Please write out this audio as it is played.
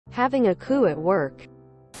Having a coup at work.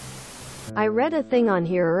 I read a thing on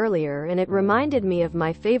here earlier and it reminded me of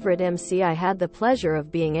my favorite MC I had the pleasure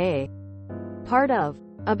of being a part of.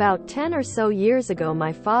 About 10 or so years ago,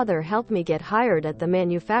 my father helped me get hired at the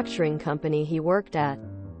manufacturing company he worked at.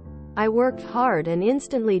 I worked hard and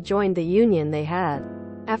instantly joined the union they had.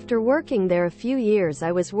 After working there a few years,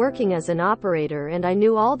 I was working as an operator and I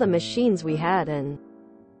knew all the machines we had and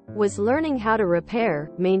was learning how to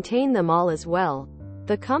repair, maintain them all as well.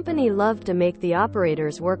 The company loved to make the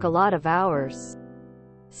operators work a lot of hours.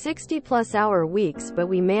 60+ hour weeks, but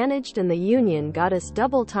we managed and the union got us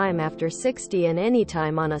double time after 60 and any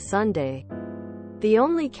time on a Sunday. The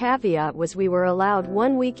only caveat was we were allowed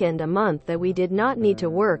one weekend a month that we did not need to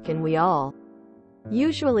work, and we all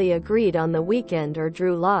usually agreed on the weekend or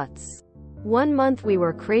drew lots. One month we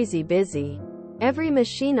were crazy busy. Every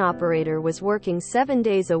machine operator was working 7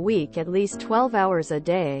 days a week, at least 12 hours a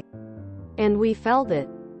day. And we felt it.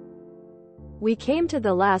 We came to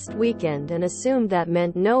the last weekend and assumed that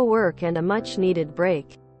meant no work and a much-needed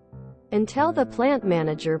break. Until the plant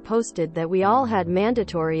manager posted that we all had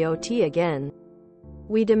mandatory OT again.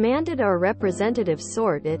 We demanded our representatives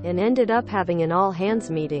sort it and ended up having an all-hands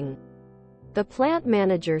meeting. The plant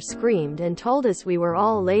manager screamed and told us we were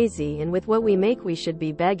all lazy and with what we make we should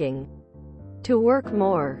be begging to work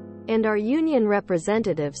more. And our union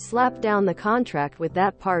representative slapped down the contract with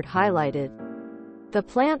that part highlighted. The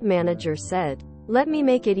plant manager said, "Let me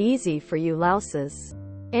make it easy for you louses.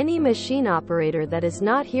 Any machine operator that is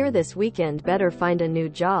not here this weekend better find a new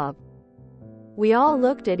job." We all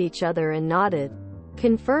looked at each other and nodded.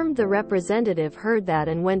 Confirmed the representative heard that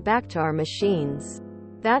and went back to our machines.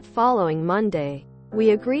 That following Monday,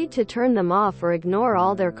 we agreed to turn them off or ignore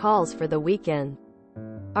all their calls for the weekend.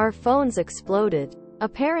 Our phones exploded.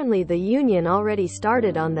 Apparently the union already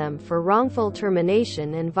started on them for wrongful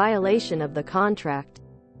termination and violation of the contract.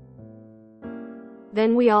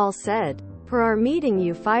 Then we all said, "Per our meeting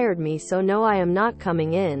you fired me, so no, I am not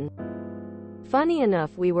coming in." Funny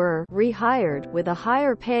enough, we were rehired with a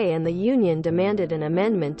higher pay and the union demanded an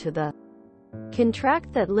amendment to the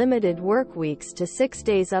contract that limited work weeks to 6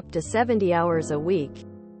 days up to 70 hours a week.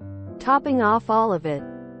 Topping off all of it,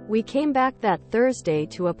 we came back that Thursday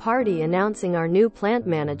to a party announcing our new plant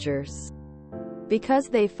managers. Because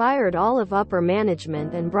they fired all of upper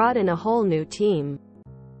management and brought in a whole new team.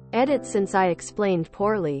 Edit: since I explained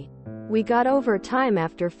poorly. We got overtime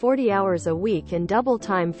after 40 hours a week and double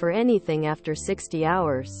time for anything after 60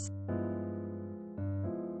 hours.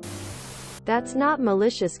 That's not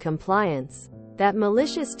malicious compliance. That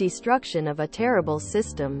malicious destruction of a terrible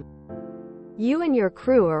system. You and your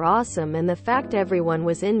crew are awesome, and the fact everyone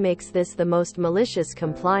was in makes this the most malicious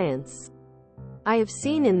compliance I have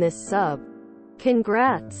seen in this sub.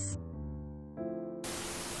 Congrats!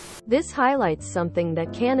 This highlights something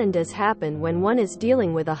that can and does happen when one is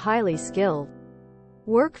dealing with a highly skilled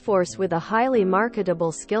workforce with a highly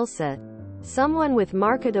marketable skill set. Someone with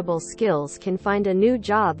marketable skills can find a new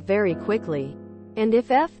job very quickly. And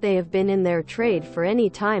if they have been in their trade for any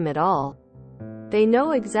time at all, they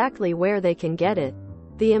know exactly where they can get it.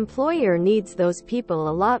 The employer needs those people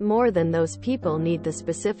a lot more than those people need the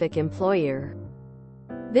specific employer.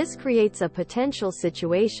 This creates a potential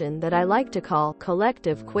situation that I like to call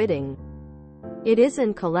collective quitting. It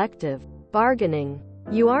isn't collective bargaining.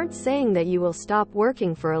 You aren't saying that you will stop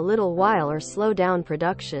working for a little while or slow down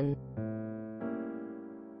production.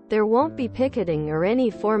 There won't be picketing or any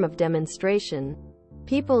form of demonstration.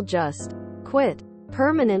 People just quit.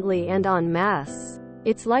 Permanently and en masse.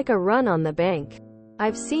 It's like a run on the bank.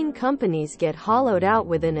 I've seen companies get hollowed out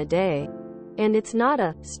within a day. And it's not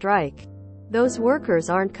a strike. Those workers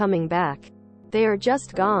aren't coming back. They are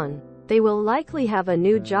just gone. They will likely have a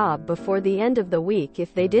new job before the end of the week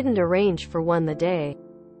if they didn't arrange for one the day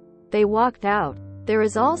they walked out. There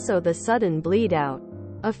is also the sudden bleed out.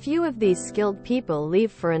 A few of these skilled people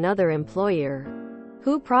leave for another employer,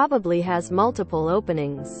 who probably has multiple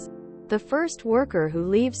openings. The first worker who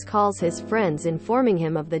leaves calls his friends informing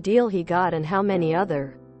him of the deal he got and how many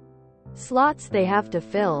other slots they have to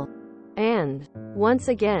fill. And, once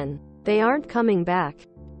again, they aren't coming back.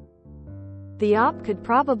 The op could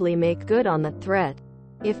probably make good on the threat.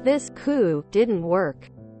 If this coup didn't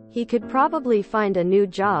work, he could probably find a new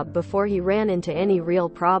job before he ran into any real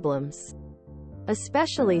problems.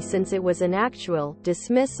 Especially since it was an actual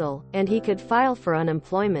dismissal, and he could file for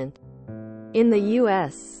unemployment. In the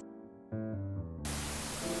U.S.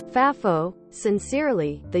 FAFO,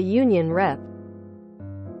 sincerely, the union rep.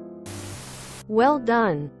 Well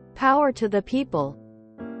done. Power to the people.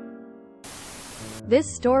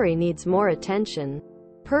 This story needs more attention.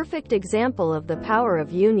 Perfect example of the power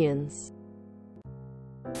of unions.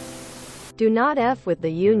 Do not F with the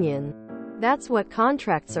union. That's what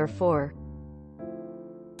contracts are for.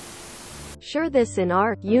 Share this in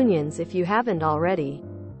our unions if you haven't already.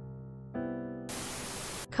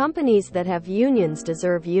 Companies that have unions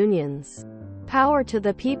deserve unions. Power to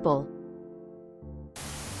the people.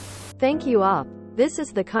 Thank you op. This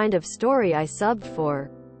is the kind of story I subbed for.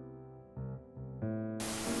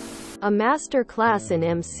 A master class in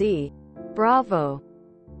MC. Bravo.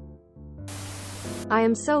 I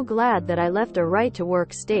am so glad that I left a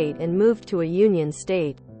right-to-work state and moved to a union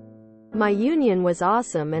state. My union was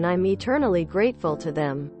awesome and I'm eternally grateful to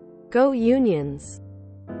them. Go unions.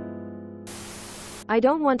 I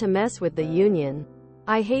don't want to mess with the union.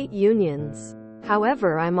 I hate unions.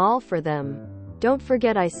 However, I'm all for them. Don't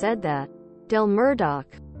forget I said that. Del Murdoch,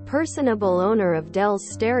 personable owner of Dell's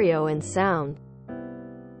Stereo and Sound.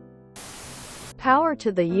 Power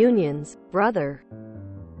to the unions, brother.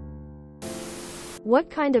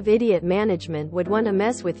 What kind of idiot management would want to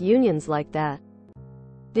mess with unions like that?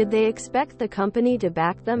 Did they expect the company to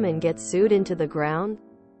back them and get sued into the ground?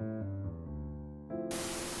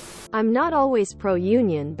 I'm not always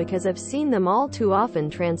pro-union because I've seen them all too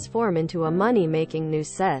often transform into a money-making new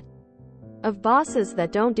set of bosses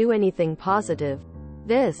that don't do anything positive.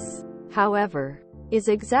 This, however, is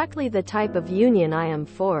exactly the type of union I am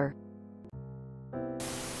for.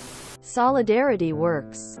 Solidarity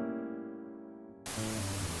works.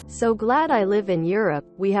 So glad I live in Europe,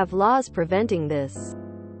 we have laws preventing this.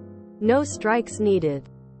 No strikes needed.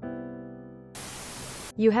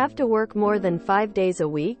 You have to work more than 5 days a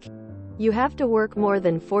week? You have to work more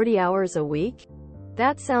than 40 hours a week?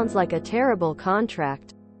 That sounds like a terrible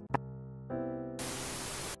contract.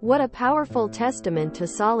 What a powerful testament to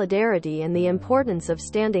solidarity and the importance of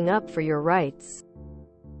standing up for your rights.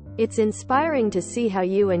 It's inspiring to see how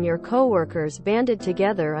you and your coworkers banded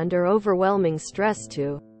together under overwhelming stress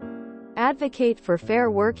to advocate for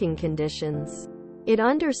fair working conditions. It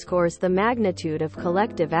underscores the magnitude of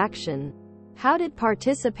collective action. How did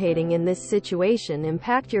participating in this situation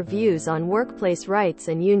impact your views on workplace rights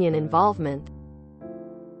and union involvement?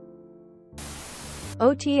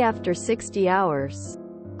 OT after 60 hours.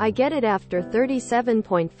 I get it after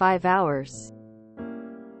 37.5 hours.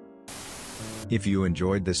 If you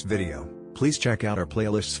enjoyed this video, please check out our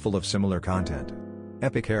playlists full of similar content.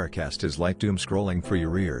 Epic Aircast is like doom scrolling for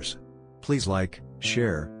your ears. Please like,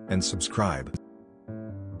 share, and subscribe.